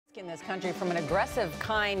In this country from an aggressive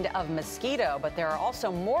kind of mosquito, but there are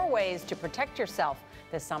also more ways to protect yourself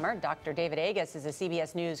this summer. Dr. David Agus is a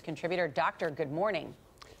CBS News contributor. Doctor, good morning.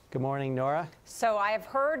 Good morning, Nora. So I have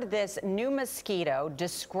heard this new mosquito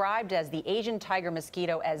described as the Asian tiger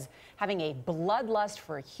mosquito as having a bloodlust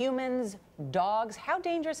for humans, dogs. How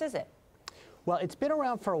dangerous is it? Well, it's been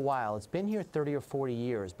around for a while. It's been here 30 or 40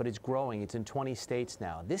 years, but it's growing. It's in 20 states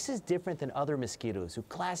now. This is different than other mosquitoes who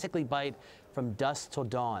classically bite from dusk till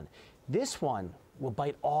dawn. This one will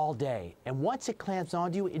bite all day, and once it clamps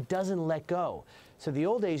onto you, it doesn't let go. So the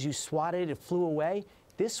old days, you swatted it, it flew away.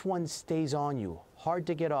 This one stays on you, hard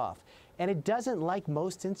to get off. And it doesn't like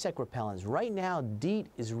most insect repellents. Right now, DEET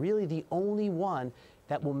is really the only one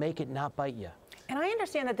that will make it not bite you. And I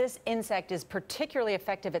understand that this insect is particularly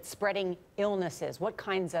effective at spreading illnesses. What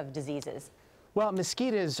kinds of diseases? Well,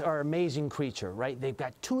 mosquitoes are an amazing creature, right? They've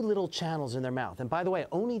got two little channels in their mouth. And by the way,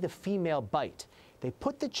 only the female bite. They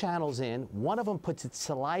put the channels in, one of them puts its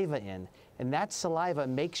saliva in, and that saliva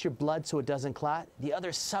makes your blood so it doesn't clot. The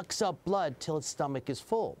other sucks up blood till its stomach is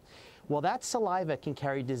full. Well, that saliva can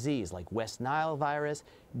carry disease like West Nile virus,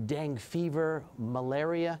 dengue fever,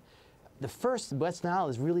 malaria. The first, West Nile,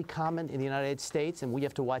 is really common in the United States, and we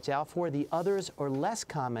have to watch out for. The others are less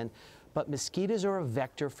common, but mosquitoes are a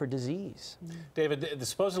vector for disease. David,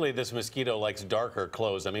 supposedly this mosquito likes darker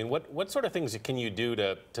clothes. I mean, what sort of things can you do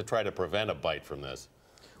to try to prevent a bite from this?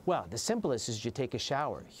 Well, the simplest is you take a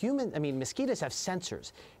shower. Mosquitoes have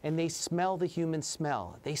sensors, and they smell the human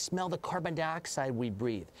smell. They smell the carbon dioxide we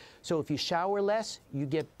breathe. So if you shower less, you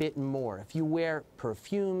get bitten more. If you wear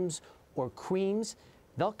perfumes or creams,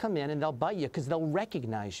 they'll come in and they'll bite you because they'll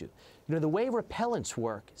recognize you. You know, the way repellents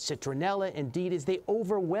work, citronella and DEET, is they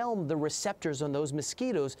overwhelm the receptors on those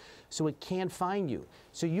mosquitoes so it can't find you.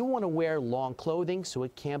 So you want to wear long clothing so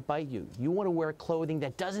it can't bite you. You want to wear clothing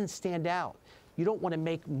that doesn't stand out. You don't want to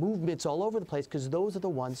make movements all over the place because those are the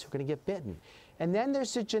ones who are going to get bitten. And then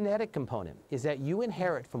there's the genetic component, is that you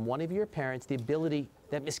inherit from one of your parents the ability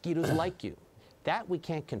that mosquitoes like you. That we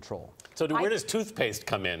can't control. So where does toothpaste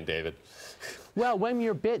come in, David? Well, when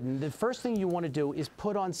you're bitten, the first thing you want to do is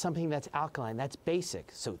put on something that's alkaline. That's basic.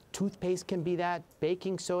 So toothpaste can be that,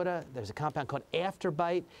 baking soda, there's a compound called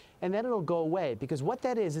afterbite, and then it'll go away. Because what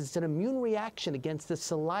that is it's an immune reaction against the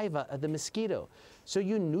saliva of the mosquito. So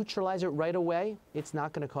you neutralize it right away, it's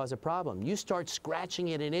not going to cause a problem. You start scratching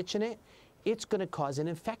it and itching it, it's going to cause an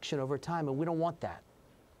infection over time, and we don't want that.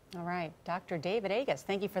 All right, Dr. David Agus,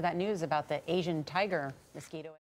 thank you for that news about the Asian tiger mosquito.